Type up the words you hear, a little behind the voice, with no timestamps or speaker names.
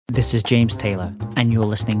This is James Taylor, and you're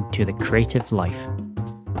listening to The Creative Life.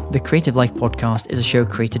 The Creative Life podcast is a show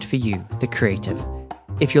created for you, the creative.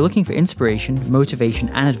 If you're looking for inspiration, motivation,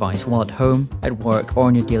 and advice while at home, at work, or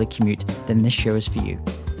on your daily commute, then this show is for you.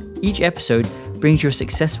 Each episode brings you a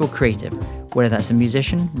successful creative, whether that's a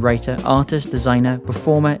musician, writer, artist, designer,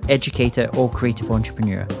 performer, educator, or creative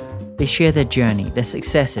entrepreneur. They share their journey, their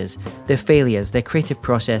successes, their failures, their creative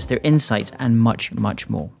process, their insights, and much, much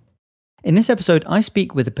more. In this episode, I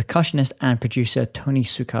speak with the percussionist and producer Tony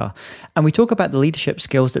Succar, and we talk about the leadership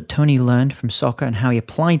skills that Tony learned from soccer and how he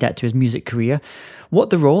applied that to his music career,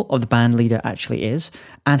 what the role of the band leader actually is,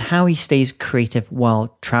 and how he stays creative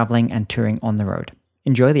while traveling and touring on the road.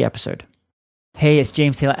 Enjoy the episode. Hey, it's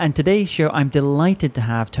James Taylor, and today's show I'm delighted to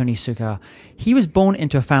have Tony Succar. He was born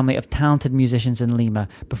into a family of talented musicians in Lima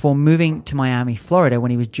before moving to Miami, Florida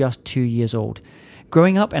when he was just 2 years old.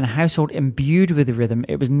 Growing up in a household imbued with the rhythm,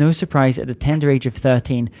 it was no surprise at the tender age of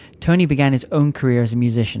 13, Tony began his own career as a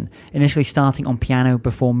musician, initially starting on piano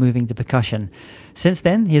before moving to percussion. Since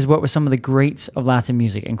then, he has worked with some of the greats of Latin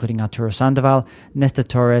music, including Arturo Sandoval, Nestor,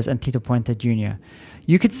 Torres, and Tito Puente Jr.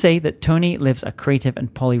 You could say that Tony lives a creative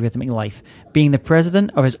and polyrhythmic life, being the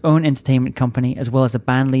president of his own entertainment company, as well as a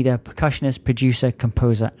band leader, percussionist, producer,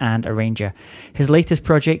 composer, and arranger. His latest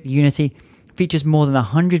project, Unity, features more than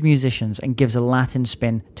 100 musicians and gives a Latin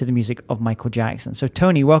spin to the music of Michael Jackson. So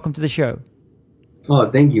Tony, welcome to the show.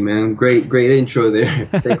 Oh, thank you, man. Great intro there.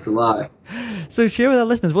 Thanks a lot. So share with our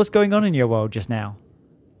listeners, what's going on in your world just now?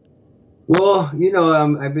 Well,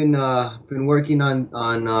 I've been working on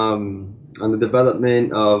the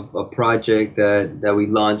development of a project that we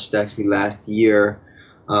launched actually last year,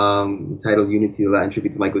 titled Unity, the Latin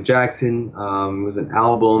tribute to Michael Jackson. It was an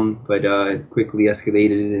album, but quickly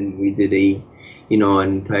escalated, and we did an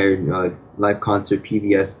entire live concert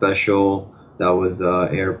PBS special that was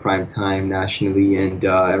aired prime time nationally. And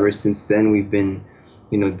ever since then, we've been,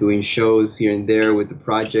 doing shows here and there with the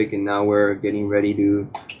project, and now we're getting ready to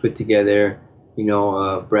put together,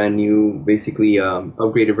 a brand new, basically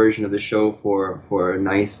upgraded version of the show for a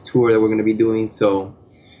nice tour that we're going to be doing. So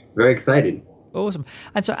very excited. Awesome.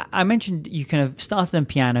 And so I mentioned you kind of started on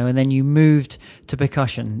piano and then you moved to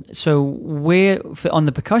percussion. So on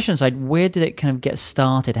the percussion side, where did it kind of get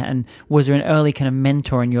started? And was there an early kind of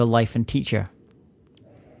mentor in your life and teacher?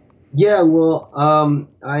 Yeah, well,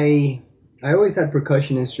 I always had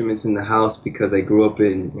percussion instruments in the house because I grew up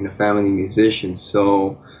in a family of musicians.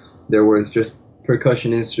 So there was just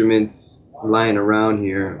percussion instruments lying around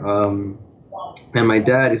here. And my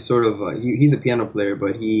dad is sort of, he's a piano player,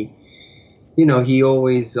 but he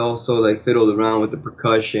always also like fiddled around with the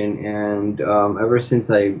percussion, and ever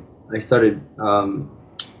since I started,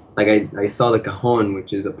 I saw the cajon,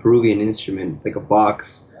 which is a Peruvian instrument. It's like a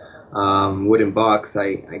box, wooden box.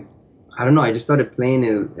 I don't know. I just started playing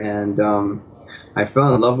it, and I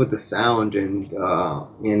fell in love with the sound and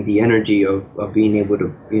the energy of being able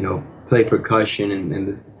to play percussion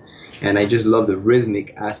and I just love the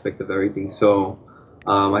rhythmic aspect of everything. So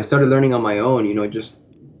I started learning on my own. Just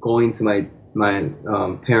going to my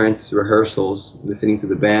parents' rehearsals, listening to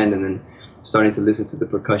the band, and then starting to listen to the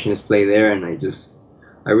percussionist play there, and I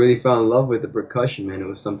really fell in love with the percussion, man. It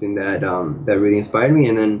was something that really inspired me.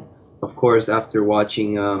 And then, of course, after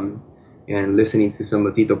watching and listening to some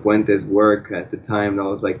of Tito Puente's work at the time, that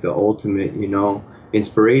was like the ultimate,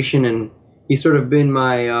 inspiration, and he's sort of been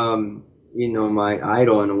my my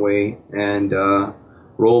idol in a way, and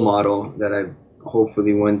role model that I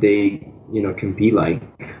hopefully one day can be like.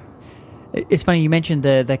 It's funny you mentioned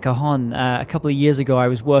the cajon. A couple of years ago, I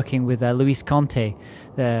was working with Luis Conte,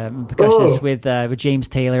 the percussionist with James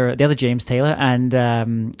Taylor, the other James Taylor, and a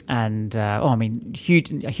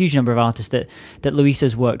huge number of artists that Luis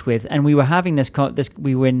has worked with. And we were having this.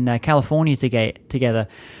 We were in California together,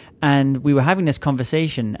 and we were having this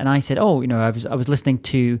conversation. And I said, I was listening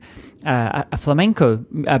to a flamenco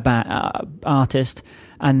artist,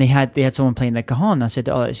 and they had someone playing the cajon. I said,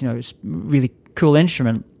 it's a really cool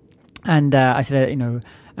instrument. And I said,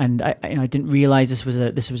 and I didn't realize this was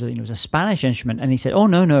a Spanish instrument. And he said, oh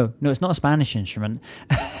no, it's not a Spanish instrument.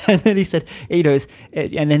 And then he said,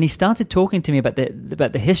 and then he started talking to me about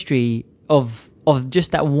the history of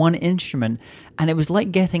just that one instrument, and it was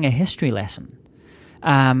like getting a history lesson.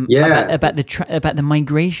 About the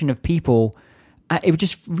migration of people. It was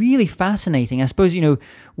just really fascinating. I suppose, with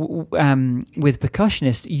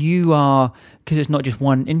percussionists, you are, because it's not just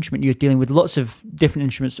one instrument, you're dealing with lots of different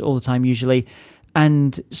instruments all the time usually.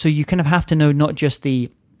 And so you kind of have to know not just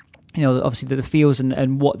the, obviously the feels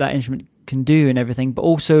and what that instrument can do and everything, but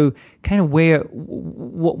also kind of where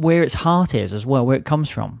its heart is as well, where it comes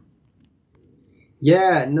from.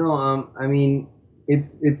 Yeah, no, I mean,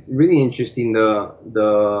 it's really interesting,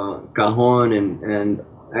 the cajon, and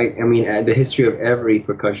I mean the history of every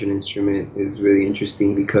percussion instrument is really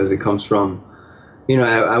interesting because it comes from,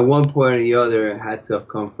 at one point or the other, it had to have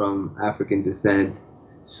come from African descent.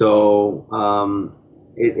 So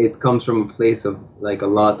it comes from a place of like a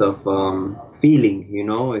lot of feeling,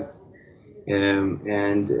 it's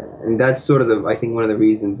and that's sort of I think one of the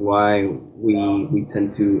reasons why we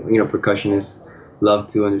tend to, percussionists love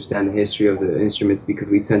to understand the history of the instruments,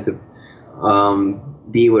 because we tend to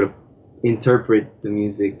be able to interpret the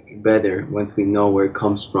music better once we know where it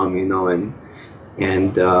comes from,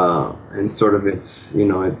 and sort of its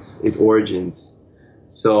origins.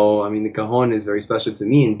 So I mean, the cajon is very special to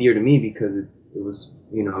me and dear to me because it was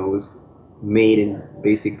made and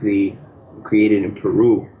basically created in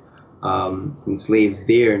Peru, from slaves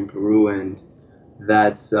there in Peru, and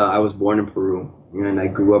that's I was born in Peru, and I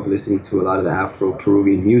grew up listening to a lot of the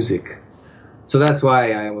Afro-Peruvian music. So that's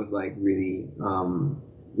why I was like really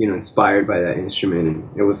inspired by that instrument,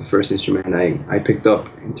 and it was the first instrument I picked up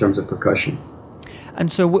in terms of percussion. And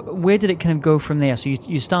so where did it kind of go from there? So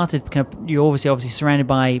you started you're obviously surrounded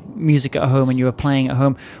by music at home and you were playing at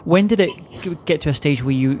home. When did it get to a stage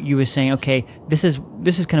where you were saying, okay, this is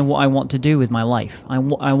kind of what I want to do with my life. I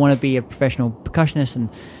want to be a professional percussionist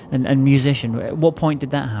and musician. At what point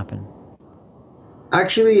did that happen?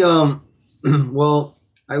 Actually, well,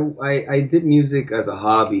 I did music as a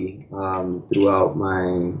hobby throughout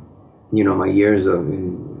my my years of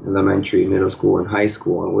in elementary, middle school, and high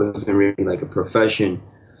school. It wasn't really like a profession.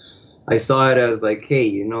 I saw it as like,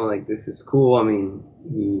 hey, like this is cool. I mean,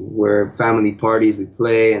 we're family parties, we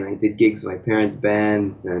play, and I did gigs with my parents'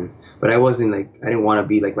 bands, but I wasn't like, I didn't want to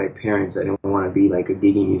be like my parents. I didn't want to be like a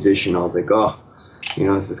gigging musician. I was like, oh,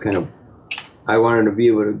 this is kind of, I wanted to be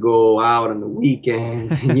able to go out on the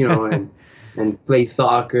weekends, and play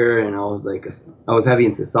soccer, and I was heavy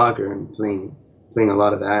into soccer and playing a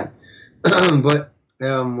lot of that. But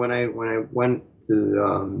when I went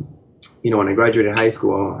to when I graduated high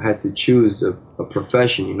school, I had to choose a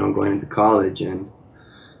profession, going into college, and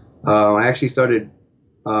I actually started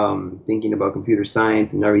thinking about computer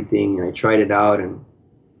science and everything, and I tried it out, and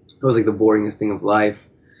it was like the boringest thing of life.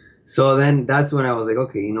 So then that's when I was like,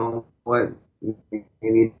 okay, you know what,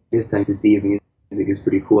 maybe it's time to see if music is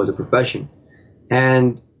pretty cool as a profession.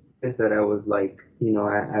 And that I was like,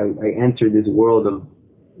 I entered this world of,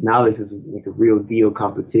 now this is like a real deal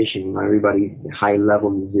competition. Everybody's high level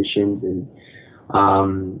musicians, and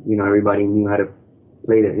everybody knew how to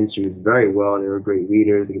play their instruments very well. They were great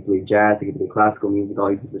readers. They could play jazz, they could play classical music, all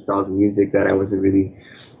these different styles of music that I wasn't really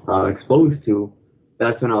exposed to.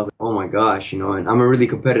 That's when I was like, oh my gosh, and I'm a really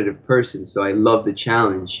competitive person, so I love the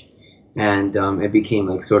challenge, and it became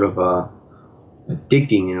like sort of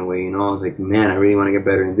addicting in a way. I was like, man, I really want to get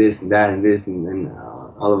better in this and that and this, and then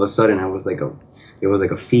all of a sudden it was like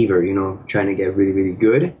a fever, trying to get really, really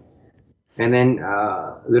good. And then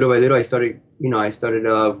little by little I started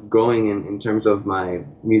growing in terms of my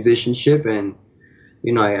musicianship, and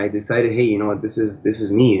I decided, hey, this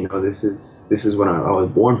is me, this is what I was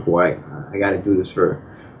born for. I got to do this for,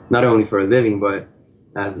 not only for a living, but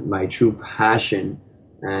as my true passion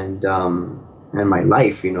and my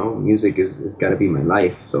life. Music is got to be my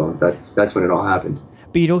life. So that's when it all happened.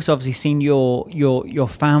 But you'd also obviously seen your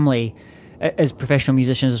family as professional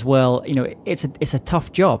musicians as well. It's a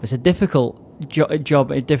tough job. It's a difficult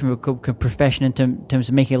job, a difficult profession in terms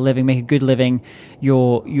of making a living, make a good living.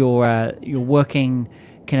 You're working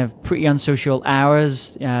kind of pretty unsocial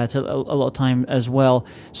hours to a lot of time as well.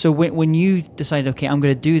 So when you decided, okay, I'm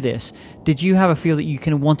going to do this, did you have a feel that you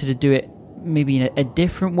kind of wanted to do it maybe in a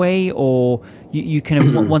different way, or you kind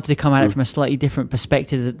of wanted to come at it from a slightly different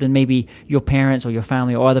perspective than maybe your parents or your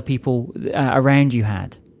family or other people around you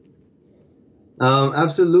had?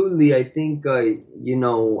 Absolutely. I think, I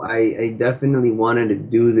definitely wanted to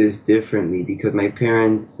do this differently because my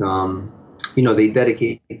parents, they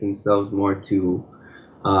dedicate themselves more to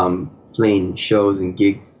playing shows and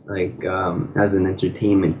gigs, like as an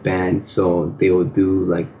entertainment band. So they will do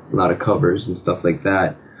like a lot of covers and stuff like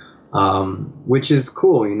that, which is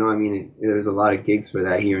cool. There's a lot of gigs for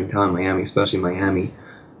that here in town, Miami, especially Miami.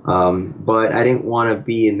 But I didn't want to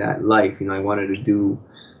be in that life. I wanted to do,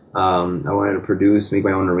 I wanted to produce, make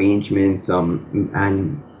my own arrangements,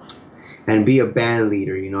 and be a band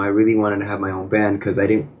leader. I really wanted to have my own band because I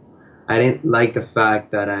didn't like the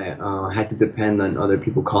fact that I had to depend on other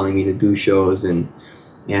people calling me to do shows, and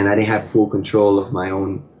I didn't have full control of my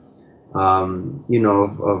own,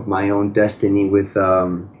 of my own destiny with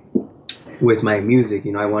my music.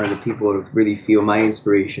 I wanted the people to really feel my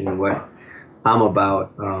inspiration and what I'm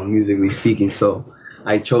about, musically speaking. So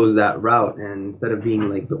I chose that route, and instead of being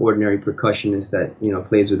like the ordinary percussionist that, you know,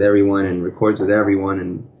 plays with everyone and records with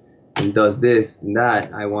everyone and does this and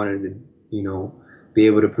that, I wanted to, you know, be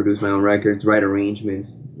able to produce my own records, write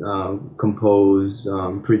arrangements, compose,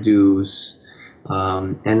 produce,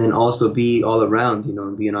 and then also be all around, you know,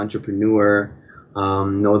 be an entrepreneur,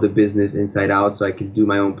 know the business inside out, so I could do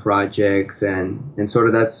my own projects, and sort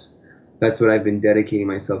of that's what I've been dedicating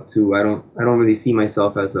myself to. I don't really see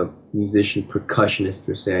myself as a musician percussionist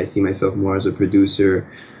per se. I see myself more as a producer,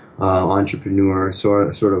 entrepreneur,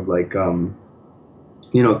 sort of like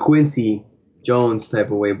you know, Quincy Jones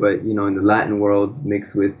type of way, but, you know, in the Latin world,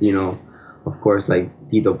 mixed with, you know, of course, like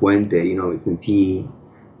Tito Puente, you know, since he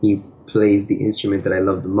plays the instrument that I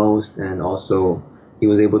love the most, and also he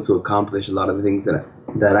was able to accomplish a lot of the things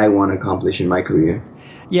that I want to accomplish in my career.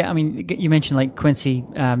 Yeah, I mean, you mentioned like Quincy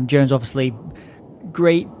Jones, obviously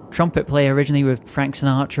great trumpet player originally with Frank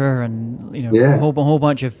Sinatra and, you know, Yeah. a whole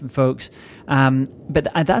bunch of folks. But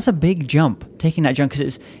that's a big jump, taking that jump,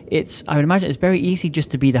 because it's I would imagine it's very easy just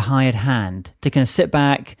to be the hired hand, to kind of sit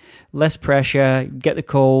back, less pressure, get the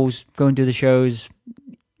calls, go and do the shows,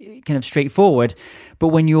 kind of straightforward. But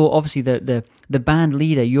when you're obviously the band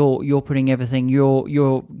leader, you're putting everything,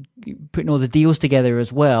 you're putting all the deals together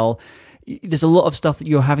as well. There's a lot of stuff that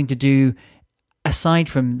you're having to do aside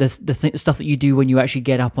from the stuff that you do when you actually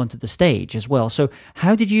get up onto the stage as well. So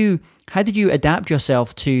how did you adapt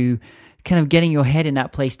yourself to kind of getting your head in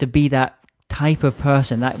that place to be that type of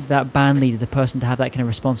person, that band leader, the person to have that kind of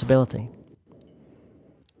responsibility?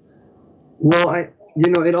 Well, you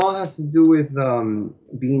know, it all has to do with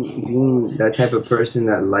being that type of person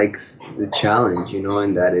that likes the challenge, you know,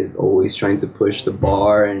 and that is always trying to push the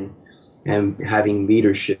bar and having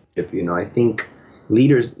leadership. You know, I think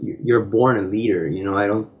leaders, you're born a leader. You know,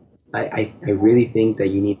 I really think that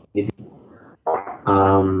you need to be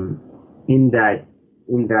in that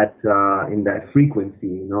frequency,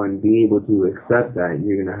 you know, and be able to accept that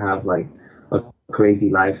you're gonna have like a crazy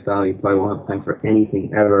lifestyle. You probably won't have time for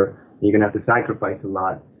anything ever. You're gonna have to sacrifice a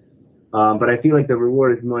lot. But I feel like the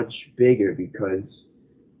reward is much bigger because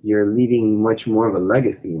you're leaving much more of a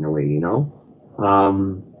legacy in a way, you know.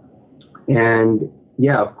 And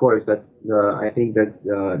yeah, of course, I think that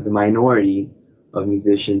the minority of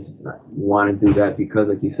musicians want to do that because,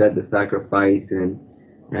 like you said, the sacrifice and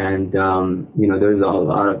you know, there's a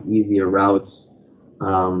lot of easier routes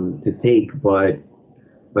to take, but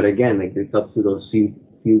again, like, it's up to those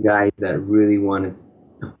few guys that really want to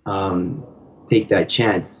take that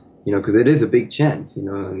chance, you know, because it is a big chance, you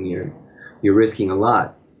know, and you're risking a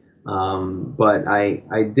lot. But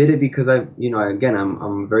I did it because I'm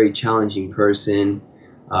a very challenging person.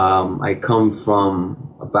 I come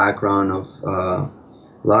from a background of a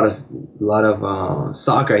lot of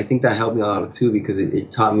soccer. I think that helped me a lot too, because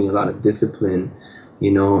it taught me a lot of discipline,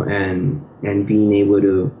 you know, and being able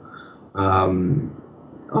to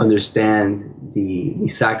understand the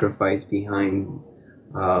sacrifice behind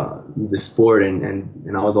the sport,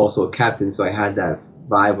 and I was also a captain, so I had that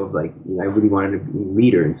vibe of, like, you know, I really wanted to be a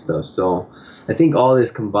leader and stuff. So I think all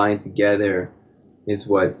this combined together is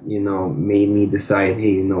what, you know, made me decide,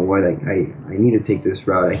 hey, you know what, like, I need to take this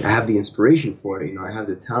route. I have the inspiration for it, you know, I have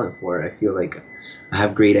the talent for it. I feel like I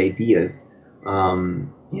have great ideas,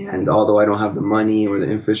 and although I don't have the money or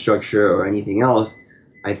the infrastructure or anything else,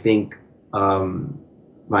 I think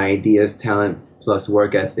my ideas, talent plus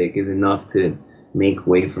work ethic is enough to make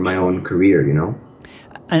way for my own career, you know.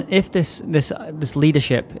 And if this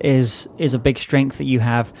leadership is a big strength that you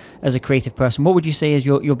have as a creative person, what would you say is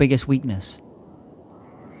your biggest weakness?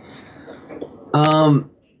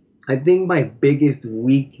 I think my biggest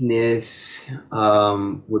weakness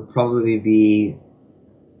would probably be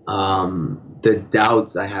the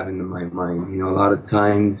doubts I have in my mind. You know, a lot of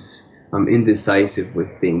times I'm indecisive with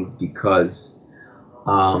things because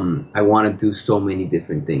I want to do so many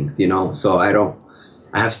different things, you know, so I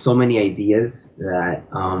have so many ideas that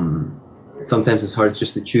sometimes it's hard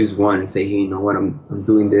just to choose one and say, hey, you know what, I'm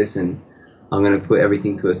doing this, and I'm going to put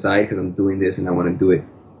everything to a side because I'm doing this and I want to do it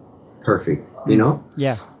perfect, you know?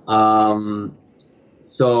 Yeah.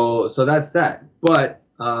 So that's that. But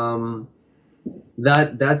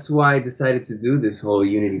that's why I decided to do this whole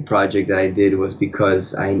Unity project that I did, was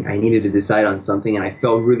because I needed to decide on something, and I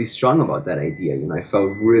felt really strong about that idea. You know, I felt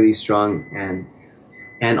really strong,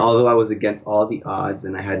 and although I was against all the odds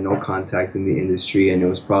and I had no contacts in the industry, and it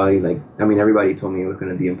was probably like, I mean, everybody told me it was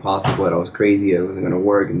going to be impossible, that I was crazy, it wasn't going to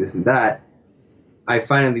work, and this and that, I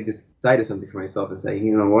finally decided something for myself and say,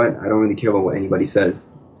 you know what, I don't really care about what anybody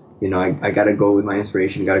says. You know, I got to go with my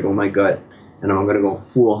inspiration, got to go with my gut, and I'm going to go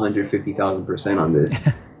full 150,000% on this.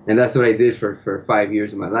 And that's what I did for 5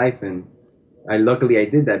 years of my life. And luckily I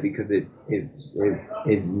did that because it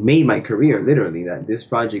made my career, literally. That this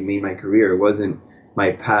project made my career. It wasn't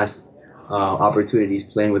my past opportunities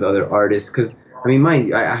playing with other artists. Because I mean, mind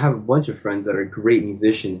you, I have a bunch of friends that are great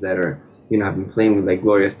musicians that are, you know, have been playing with like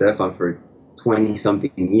Gloria Estefan for 20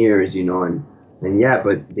 something years, you know, and yeah,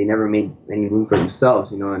 but they never made any room for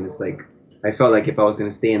themselves, you know. And it's like, I felt like if I was going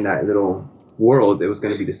to stay in that little world, it was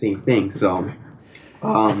going to be the same thing. So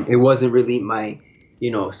it wasn't really my, you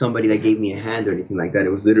know, somebody that gave me a hand or anything like that. It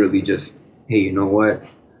was literally just, hey, you know what,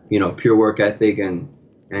 you know, pure work ethic and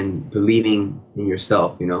believing in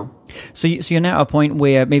yourself, you know. So you're now at a point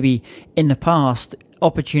where maybe in the past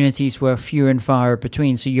opportunities were fewer and far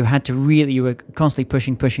between, so you were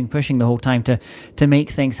constantly pushing the whole time to make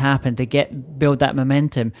things happen, to build that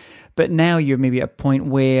momentum. But now you're maybe at a point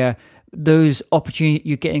where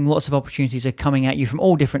you're getting lots of opportunities are coming at you from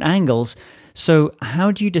all different angles. So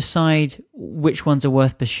how do you decide which ones are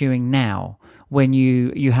worth pursuing now, when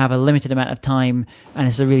you have a limited amount of time and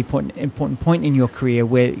it's a really important point in your career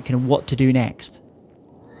where you can what to do next?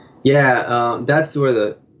 Yeah, that's where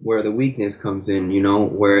the weakness comes in, you know,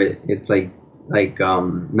 where it's like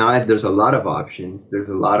now there's a lot of options, there's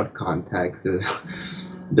a lot of contacts,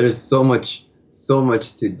 there's so much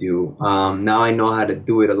to do. Now I know how to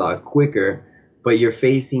do it a lot quicker, but you're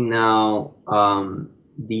facing now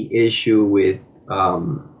the issue with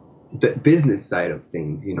the business side of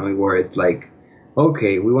things, you know, where it's like,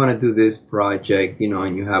 okay, we want to do this project, you know,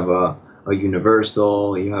 and you have a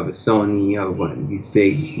Universal, you have a Sony, you have one of these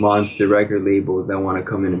big monster record labels that want to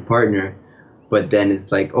come in and partner. But then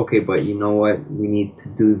it's like, okay, but you know what? We need to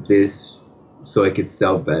do this so it could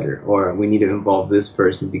sell better, or we need to involve this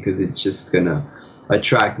person because it's just gonna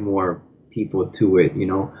attract more people to it, you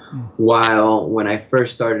know. While when I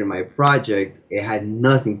first started my project, it had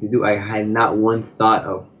nothing to do. I had not one thought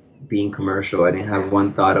of being commercial. I didn't have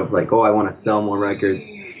one thought of like, oh, I want to sell more records.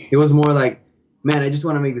 It was more like, man, I just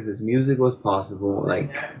want to make this as musical as possible,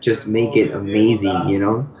 like just make it amazing, you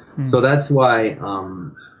know. So that's why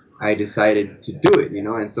I decided to do it, you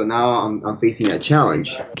know. And so now I'm facing that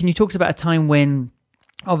challenge. Can you talk about a time when,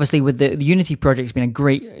 obviously with the Unity project's been a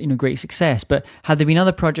great success, but have there been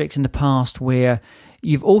other projects in the past where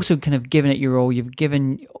you've also kind of given it your all, you've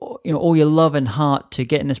given, you know, all your love and heart to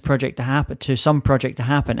getting this project to happen, to some project to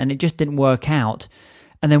happen, and it just didn't work out?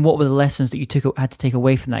 And then what were the lessons that you had to take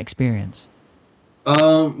away from that experience?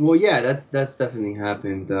 Well, yeah, that's definitely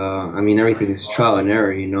happened. I mean, everything is trial and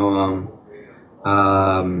error, you know.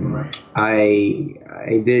 I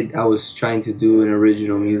was trying to do an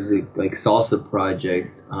original music, like salsa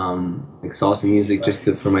project, like salsa music just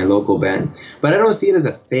for my local band. But I don't see it as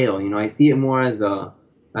a fail, you know. I see it more as a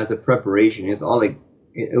preparation. It's all like,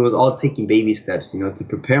 it was all taking baby steps, you know, to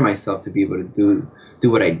prepare myself to be able to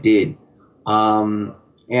do what I did.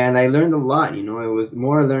 And I learned a lot, you know. It was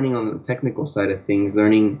more learning on the technical side of things,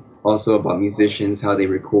 learning also about musicians, how they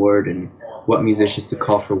record, and what musicians to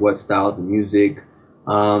call for what styles of music.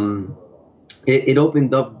 It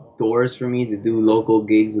opened up doors for me to do local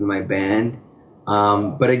gigs with my band.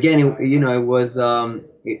 But again, it was,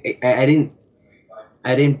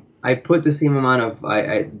 I put the same amount of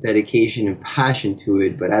dedication and passion to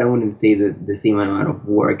it, but I don't want to say the same amount of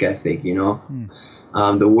work ethic, you know.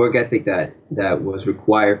 The work ethic that was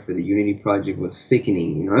required for the Unity project was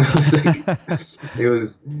sickening, you know. It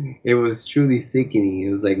was like, it was truly sickening.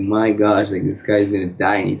 It was like, my gosh, like this guy's gonna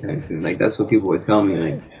die anytime soon. Like that's what people would tell me,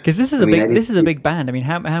 like, because this is a big band. I mean,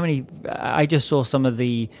 how many? I just saw some of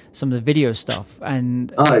the video stuff,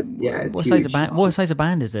 and yeah, what size of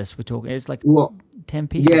band is this? We're talking. It's like 10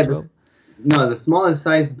 pieces. Yeah, the smallest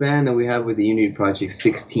size band that we have with the Unity project is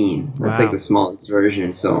 16. That's like the smallest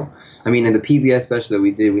version. So, I mean, in the PBS special that we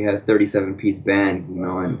did, we had a 37-piece band, you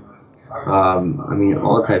know, and I mean,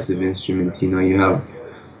 all types of instruments. You know, you have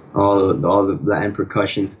all the Latin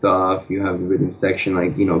percussion stuff. You have the rhythm section,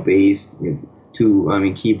 like, you know, bass,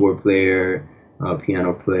 keyboard player,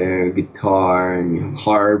 piano player, guitar, and you have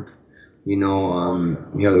harp. You know,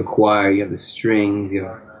 you have the choir, you have the strings, you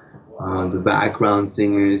have the background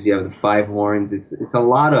singers, you have the 5 horns. It's a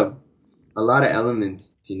lot of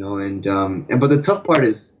elements, you know. And but the tough part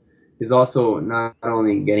is also not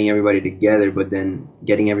only getting everybody together, but then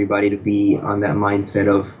getting everybody to be on that mindset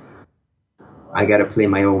of, I gotta play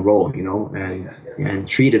my own role, you know, and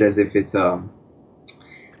treat it as if it's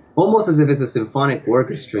almost as if it's a symphonic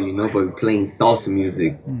orchestra, you know, but playing salsa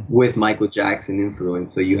music with Michael Jackson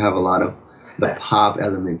influence. So you have a lot of the pop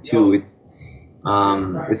element too. It's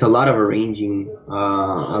a lot of arranging,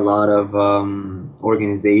 a lot of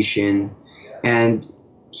organization, and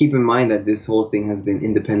keep in mind that this whole thing has been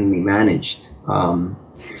independently managed.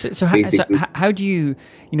 basically. How do you,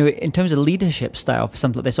 in terms of leadership style for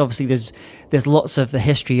something like this, obviously there's lots of the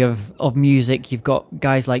history of music. You've got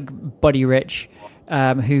guys like Buddy Rich,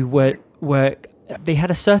 who were they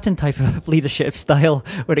had a certain type of leadership style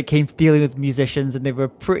when it came to dealing with musicians, and they were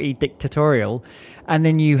pretty dictatorial. And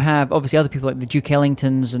then you have obviously other people like the Duke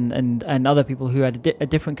Ellingtons and other people who had a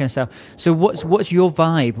different kind of style. So what's your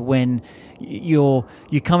vibe when you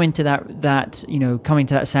come into that coming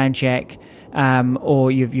to that sound check,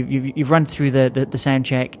 or you've run through the sound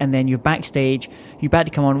check, and then you're backstage, you're about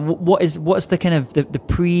to come on. What's the kind of the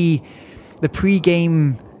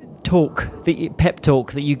pre-game talk, pep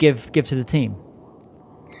talk that you give to the team?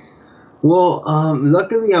 Well,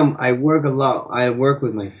 luckily I work a lot. I work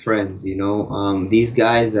with my friends, these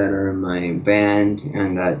guys that are in my band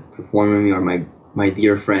and that perform with me are my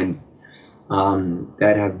dear friends,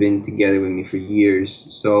 that have been together with me for years.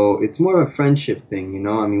 So it's more of a friendship thing,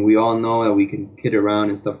 I mean, we all know that we can kid around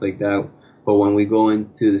and stuff like that, but when we go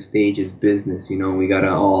into the stage as business, we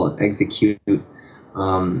gotta all execute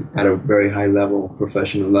at a very high level,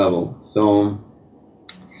 professional level. So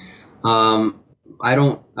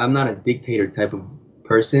I'm not a dictator type of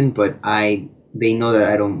person, but they know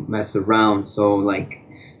that I don't mess around. So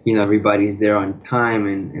everybody's there on time,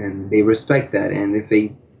 and they respect that. And if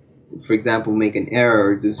they, for example, make an error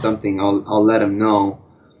or do something, I'll let them know.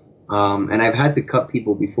 And I've had to cut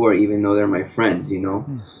people before, even though they're my friends,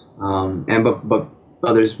 but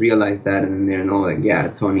others realize that, and they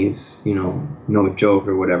know Tony's, no joke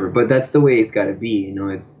or whatever. But that's the way it's got to be,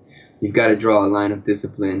 you've got to draw a line of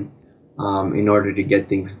discipline in order to get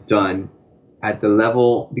things done at the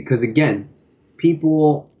level, because again,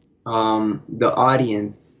 people, the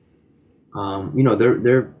audience,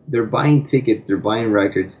 they're buying tickets, they're buying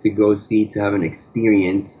records to go see, to have an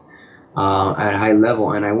experience at a high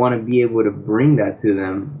level, and I want to be able to bring that to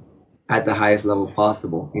them at the highest level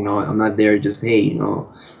possible. I'm not there just, hey,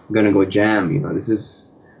 I'm gonna go jam. This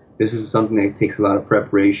is something that takes a lot of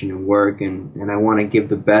preparation and work, and I want to give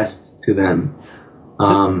the best to them.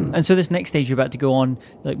 So this next stage, you're about to go on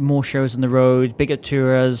like more shows on the road, bigger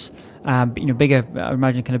tours, bigger, I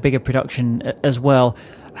imagine, kind of bigger production as well.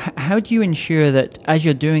 How do you ensure that as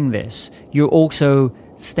you're doing this, you're also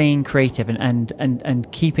staying creative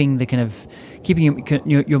and keeping the kind of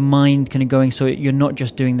your mind kind of going, so you're not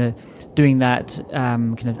just doing that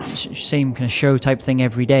kind of same kind of show type thing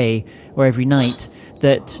every day or every night,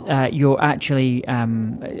 that you're actually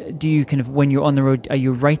do you kind of, when you're on the road, are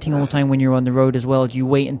you writing all the time when you're on the road as well? Do you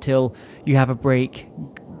wait until you have a break,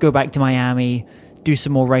 go back to Miami, do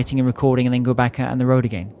some more writing and recording, and then go back out on the road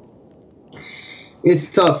again?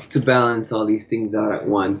 It's tough to balance all these things out at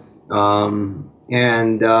once, and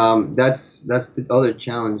that's the other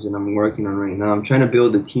challenge that I'm working on right now. I'm trying to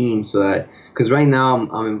build a team so that, because right now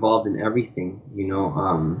I'm involved in everything,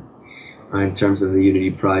 in terms of the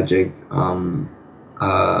Unity project.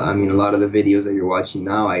 I mean, a lot of the videos that you're watching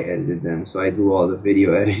now, I edited them, so I do all the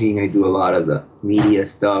video editing. I do a lot of the media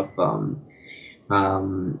stuff. I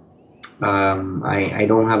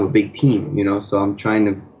don't have a big team, so I'm trying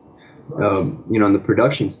to, on the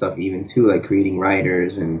production stuff even too, like creating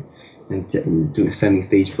writers and sending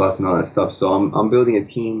Stage Plus and all that stuff. So I'm building a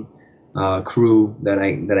team, crew that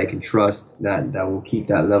I can trust, that will keep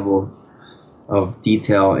that level of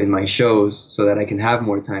detail in my shows, so that I can have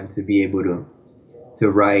more time to be able to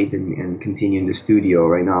write and continue in the studio.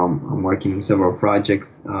 Right now I'm working on several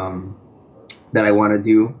projects that I want to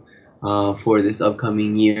do for this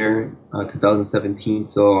upcoming year, 2017.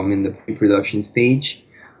 So I'm in the pre-production stage,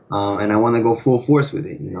 and I want to go full force with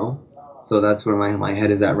it, so that's where my head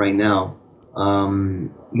is at right now.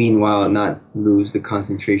 Meanwhile, not lose the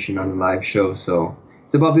concentration on the live show. So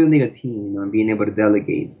it's about building a team, and being able to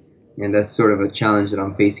delegate, and that's sort of a challenge that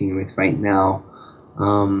I'm facing with right now,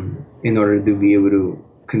 in order to be able to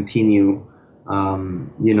continue,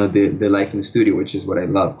 the life in the studio, which is what I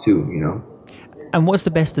love too, And what's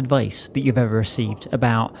the best advice that you've ever received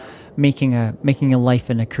about making a life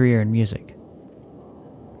and a career in music?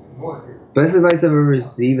 Best advice I've ever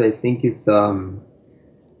received, I think, is how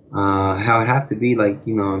it have to be, like,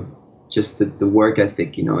 just the work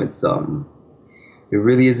ethic. It's it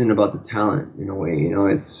really isn't about the talent in a way.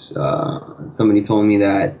 It's somebody told me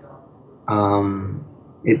that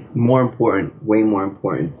way more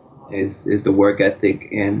important is the work ethic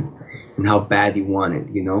and how bad you want it.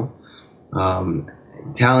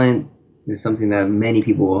 Talent is something that many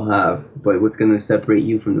people will have, but what's going to separate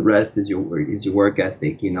you from the rest is your work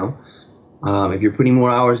ethic. If you're putting more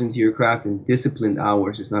hours into your craft, and disciplined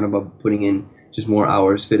hours, it's not about putting in just more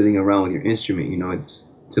hours fiddling around with your instrument. It's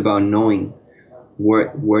about knowing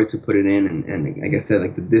where to put it in, and like I said,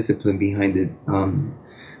 like the discipline behind it.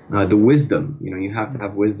 the wisdom. You have to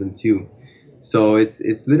have wisdom too. So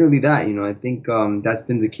it's literally that. I think that's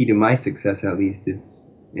been the key to my success. At least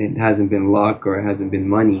it hasn't been luck, or it hasn't been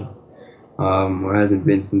money, or hasn't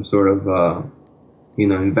been some sort of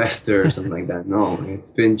investor or something like that. No,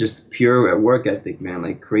 it's been just pure work ethic, man.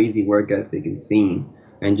 Like crazy work ethic, insane,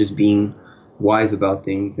 and just being wise about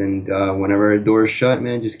things. And whenever a door is shut,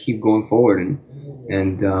 man, just keep going forward.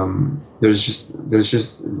 And there's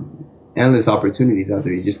just endless opportunities out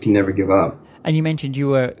there. You just can never give up. And you mentioned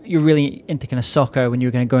you're really into kind of soccer when you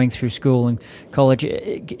were kind of going through school and college.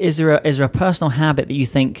 Is there a personal habit that you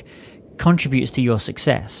think contributes to your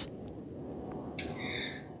success?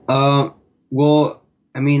 Well,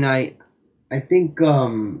 I mean, I think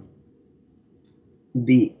the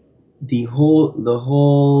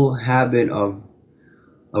whole habit of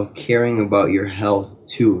caring about your health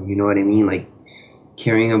too. You know what I mean? Like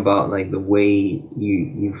caring about like the way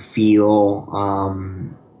you feel,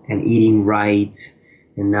 and eating right,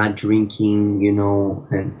 and not drinking,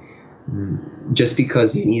 and just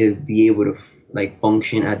because you need to be able to like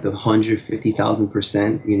function at the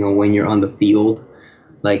 150,000%, when you're on the field.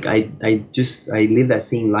 Like I live that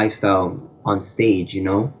same lifestyle on stage,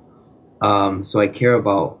 so I care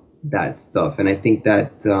about that stuff, and I think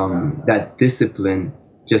that that discipline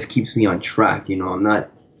just keeps me on track. I'm not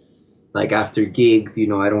like after gigs,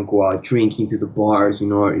 I don't go out drinking to the bars,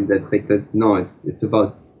 or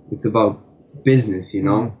it's about business,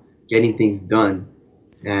 getting things done,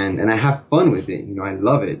 and I have fun with it. I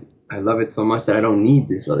love it so much that I don't need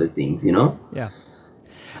these other things, Yeah.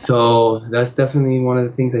 So that's definitely one of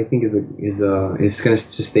the things I think is going to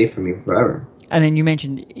just stay for me forever. And then you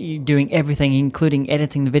mentioned you doing everything, including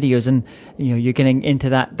editing the videos, and you're getting into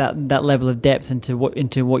that level of depth into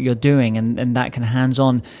what you're doing, and that kind of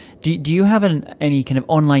hands-on. Do you have any kind of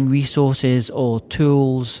online resources or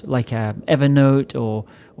tools like Evernote or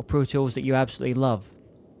Pro Tools that you absolutely love?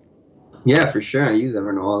 Yeah, for sure. I use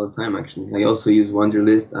Evernote all the time. Actually, I also use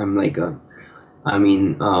Wunderlist.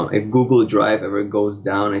 If Google Drive ever goes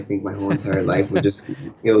down, I think my whole entire life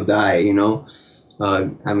it'll die. I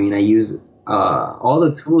use all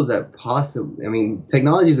the tools that possibly.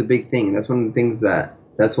 Technology is a big thing. That's one of the things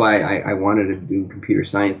that's why I wanted to do computer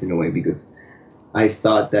science in a way, because I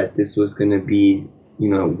thought that this was going to be,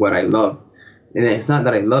 what I love. And it's not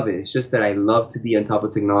that I love it. It's just that I love to be on top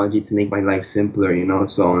of technology to make my life simpler,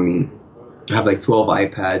 So, I have like 12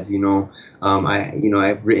 iPads,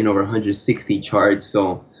 I've written over 160 charts.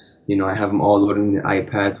 So, I have them all loaded in the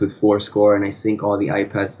iPads with Fourscore, and I sync all the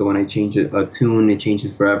iPads. So when I change a tune, it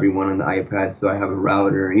changes for everyone on the iPad. So I have a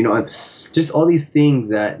router, just all these things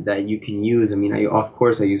that you can use. Of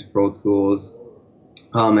course I use Pro Tools,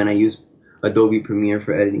 and I use Adobe Premiere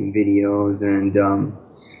for editing videos, and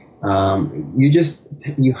you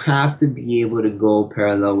have to be able to go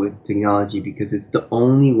parallel with technology, because it's the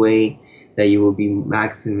only way that you will be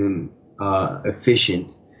maximum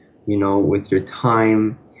efficient, with your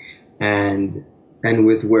time and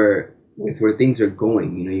with where things are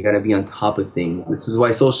going. You got to be on top of things. This is why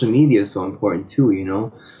social media is so important too,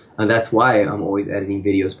 and that's why I'm always editing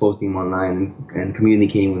videos, posting them online, and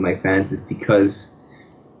communicating with my fans. Is because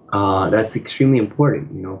that's extremely important.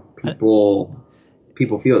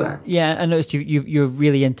 People feel that. Yeah, I noticed you're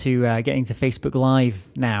really into getting to Facebook Live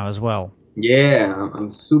now as well. Yeah,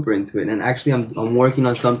 I'm super into it, and actually I'm working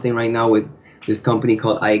on something right now with this company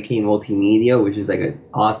called IK Multimedia, which is like an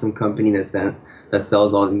awesome company that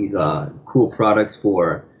sells all these cool products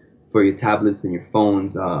for your tablets and your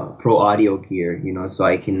phones, pro audio gear. So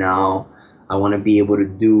I want to be able to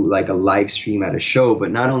do like a live stream at a show,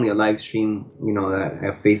 but not only a live stream,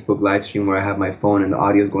 a Facebook live stream where I have my phone and the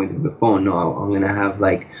audio is going through the phone. No, I'm going to have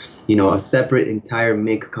like, a separate entire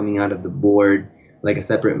mix coming out of the board, like a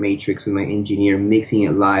separate matrix with my engineer mixing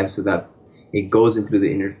it live so that it goes into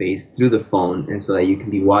the interface through the phone, and so that you can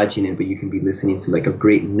be watching it, but you can be listening to like a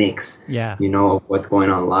great mix, of what's going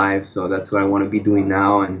on live. So that's what I want to be doing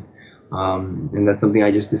now, and that's something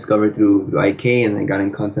I just discovered through IK, and I got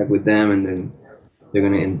in contact with them, and then they're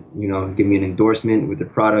gonna give me an endorsement with the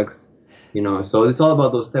products, So it's all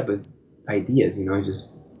about those type of ideas,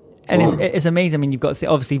 just. And it's amazing. You've got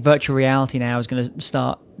obviously virtual reality now is going to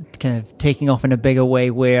start kind of taking off in a bigger way.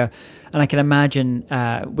 And I can imagine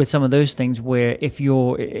with some of those things where if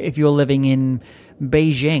you're living in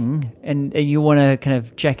Beijing and you want to kind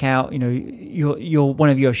of check out, your one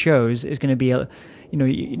of your shows is going to be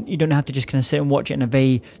you don't have to just kind of sit and watch it in a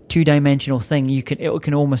very two-dimensional thing. It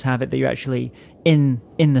can almost have it that you're actually in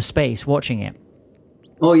the space watching it.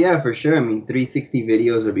 Oh yeah, for sure. 360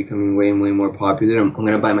 videos are becoming way and way more popular. I'm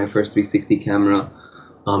gonna buy my first 360 camera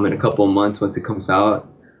in a couple of months once it comes out.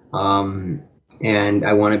 and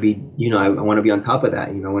I want to be, I want to be on top of that.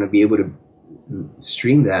 I want to be able to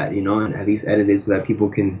stream that, and at least edit it so that people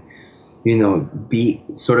can, be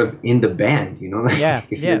sort of in the band,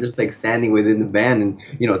 like if you're just like standing within the band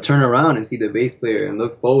and, turn around and see the bass player and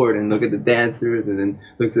look forward and look at the dancers and then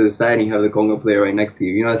look to the side and you have the conga player right next to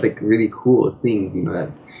you. It's like really cool things,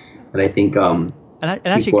 that I think, and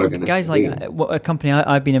actually guys like a company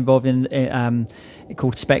I've been involved in,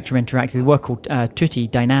 called Spectrum Interactive, they work called Tutti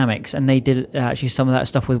Dynamics, and they did actually some of that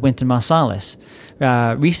stuff with Wynton Marsalis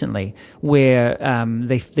recently, where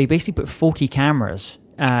they basically put 40 cameras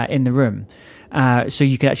in the room, so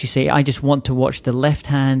you could actually say, I just want to watch the left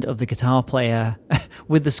hand of the guitar player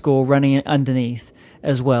with the score running underneath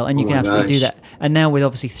as well, and you can absolutely do that. And now with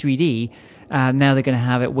obviously 3D, now they're going to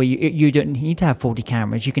have it where you don't need to have 40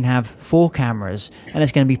 cameras. You can have 4 cameras, and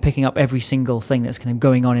it's going to be picking up every single thing that's kind of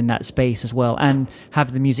going on in that space as well, and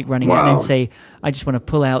have the music running, and then say, I just want to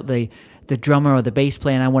pull out the drummer or the bass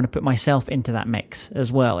player, and I want to put myself into that mix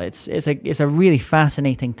as well. It's a really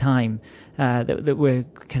fascinating time that we're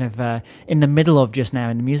kind of in the middle of just now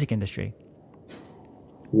in the music industry.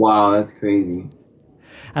 Wow, that's crazy.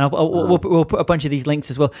 And we'll put a bunch of these links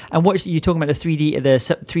as well. And what you're talking about, the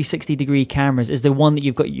 360 degree cameras, is the one that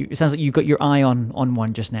you've got. It sounds like you've got your eye on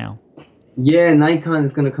one just now. Yeah, Nikon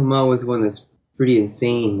is gonna come out with one that's pretty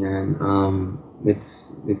insane, man.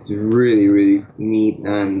 It's really really neat,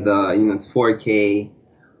 and it's 4K,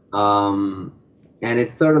 and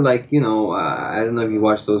it's sort of like, I don't know if you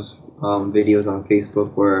watch those videos on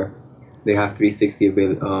Facebook where they have 360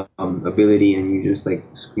 ability, and you just like,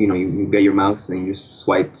 you get your mouse and you just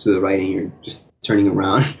swipe to the right and you're just turning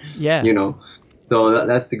around. Yeah. So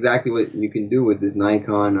that's exactly what you can do with this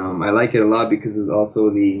Nikon. I like it a lot because it's also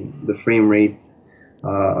the frame rates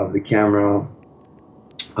of the camera,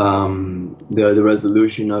 the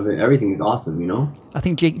resolution of it, everything is awesome, I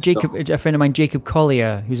think Jacob, a friend of mine, Jacob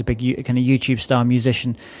Collier, who's a big kind of YouTube star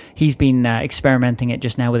musician, he's been experimenting it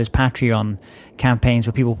just now with his Patreon campaigns,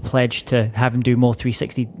 where people pledge to have him do more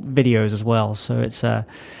 360 videos as well. So it's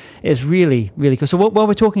really really cool. So while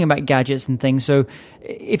we're talking about gadgets and things, so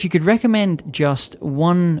if you could recommend just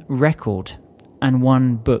one record and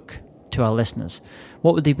one book to our listeners,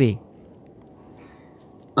 what would they be?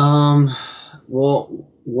 Well,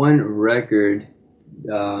 one record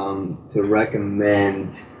to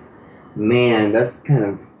recommend, man, that's kind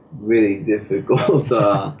of really difficult.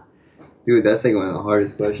 Dude, that's like one of the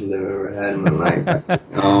hardest questions I've ever had in my life.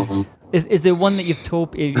 Is there one that you've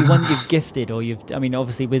taught, one that you've gifted, or I mean,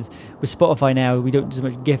 obviously with Spotify now we don't do so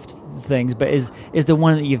much gift things, but is there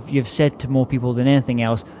one that you've said to more people than anything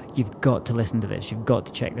else, you've got to listen to this, you've got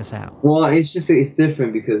to check this out? Well, it's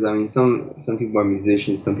different because I mean, some people are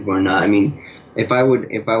musicians, some people are not. I mean, if I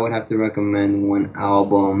would have to recommend one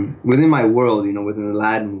album within my world, within the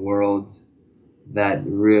Latin world, that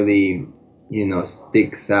really,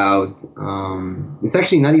 sticks out, it's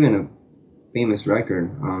actually not even a famous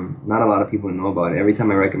record. Not a lot of people know about it. Every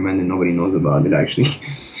time I recommend it, nobody knows about it actually.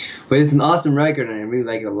 But it's an awesome record, and I really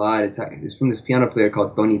like it a lot. It's from this piano player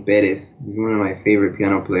called Tony Perez. He's one of my favorite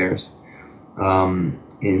piano players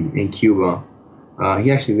in Cuba.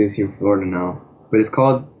 He actually lives here in Florida now. But it's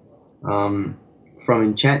called From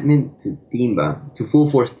Enchantment to Timba, to Full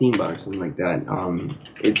Force Timba, or something like that.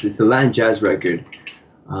 It's a Latin jazz record,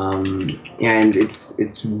 and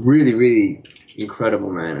it's really really incredible,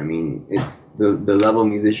 man. I mean, it's the level of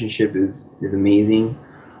musicianship is amazing,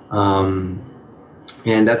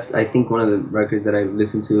 and that's, I think, one of the records that I've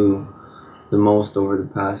listened to the most over the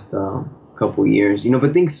past couple years.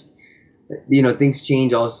 But things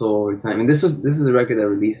change also over time. And this is a record that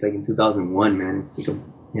released like in 2001, man. It's like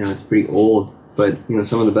it's pretty old, but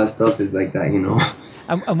some of the best stuff is like that.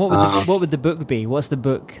 And what would the book be? What's the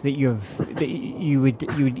book that you would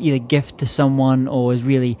either gift to someone or has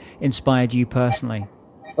really inspired you personally?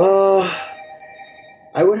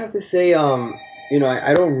 I would have to say,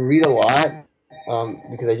 I don't read a lot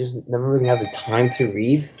because I just never really have the time to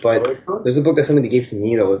read. But there's a book that somebody gave to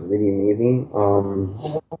me that was really amazing.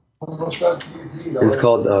 It's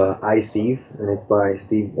called I, Steve, and it's by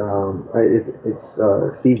Steve. It's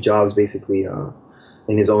Steve Jobs, basically,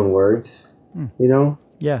 in his own words.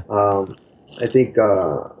 Yeah. I think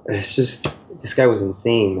it's just, this guy was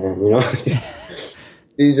insane, man.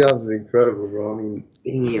 Steve Jobs is incredible, bro. I mean,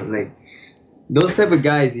 damn, like those type of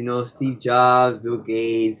guys, Steve Jobs, Bill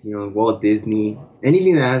Gates, Walt Disney,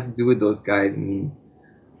 anything that has to do with those guys. I mean,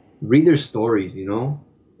 read their stories,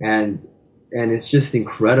 and it's just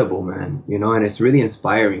incredible, man. And it's really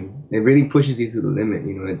inspiring. It really pushes you to the limit.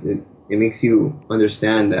 It makes you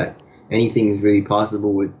understand that anything is really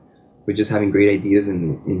possible with just having great ideas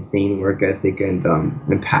and insane work ethic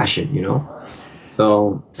and passion.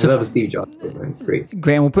 So I love the Steve Jobs program. It's great.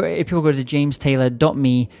 Great. And we'll put, if people go to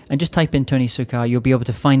jamestaylor.me and just type in Tony Succar, you'll be able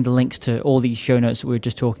to find the links to all these show notes that we were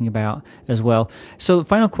just talking about as well. So the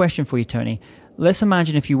final question for you, Tony. Let's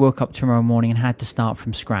imagine if you woke up tomorrow morning and had to start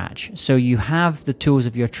from scratch. So you have the tools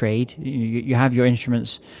of your trade, you have your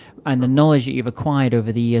instruments and the knowledge that you've acquired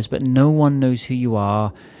over the years, but no one knows who you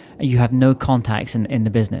are, and you have no contacts in the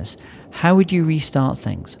business. How would you restart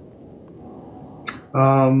things?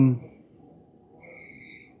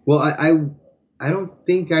 Well, I don't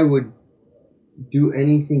think I would do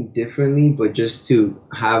anything differently, but just to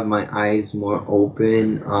have my eyes more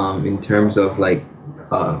open in terms of like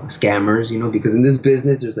scammers, you know, because in this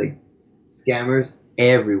business there's like scammers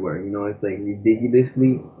everywhere, you know. It's like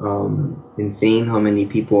ridiculously insane how many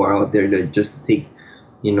people are out there to just take,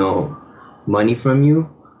 you know, money from you.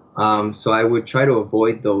 So I would try to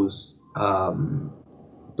avoid those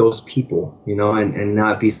people, you know, and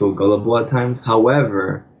not be so gullible at times.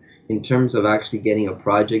 However, in terms of actually getting a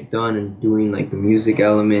project done and doing like the music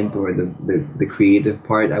element or the creative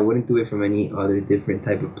part, I wouldn't do it from any other different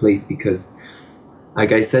type of place, because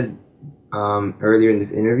like I said earlier in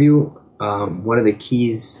this interview, one of the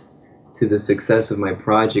keys to the success of my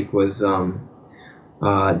project was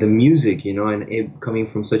the music, you know, and it coming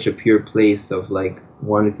from such a pure place of like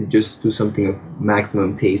wanting to just do something of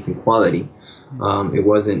maximum taste and quality. It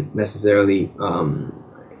wasn't necessarily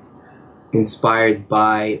inspired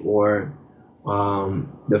by, or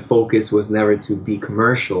the focus was never to be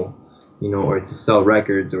commercial, you know, or to sell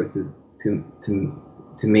records or to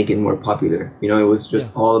make it more popular. You know, it was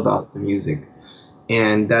just all about the music,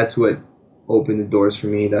 and that's what opened the doors for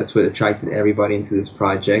me. That's what attracted everybody into this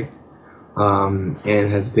project,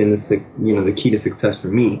 and has been the key to success for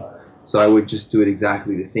me. So I would just do it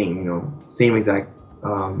exactly the same, you know, same exact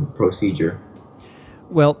procedure.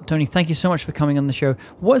 Well, Tony, thank you so much for coming on the show.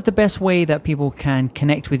 What is the best way that people can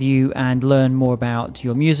connect with you and learn more about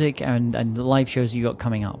your music and the live shows you got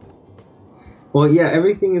coming up? Well, yeah,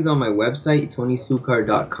 everything is on my website,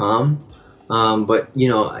 tonysuccar.com. But, you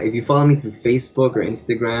know, if you follow me through Facebook or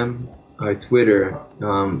Instagram or Twitter,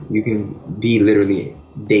 you can be literally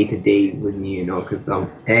day to day with me, you know, because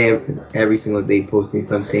I'm every single day posting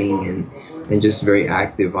something and just very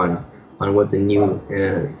active on what the new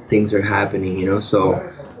things are happening, you know. So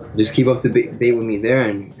just keep up to date with me there,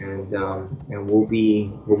 and we'll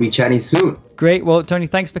be chatting soon. Great. Well, Tony,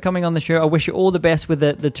 thanks for coming on the show. I wish you all the best with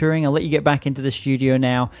the touring. I'll let you get back into the studio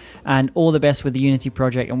now, and all the best with the Unity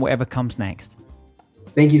project and whatever comes next.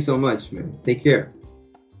 Thank you so much, man. Take care.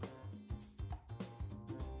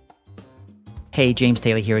 Hey, James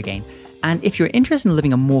Taylor here again. And if you're interested in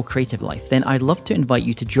living a more creative life, then I'd love to invite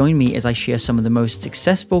you to join me as I share some of the most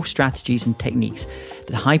successful strategies and techniques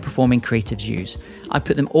that high-performing creatives use. I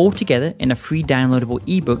put them all together in a free downloadable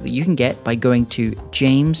ebook that you can get by going to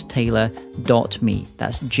jamestaylor.me.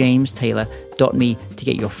 That's jamestaylor.me to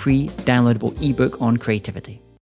get your free downloadable ebook on creativity.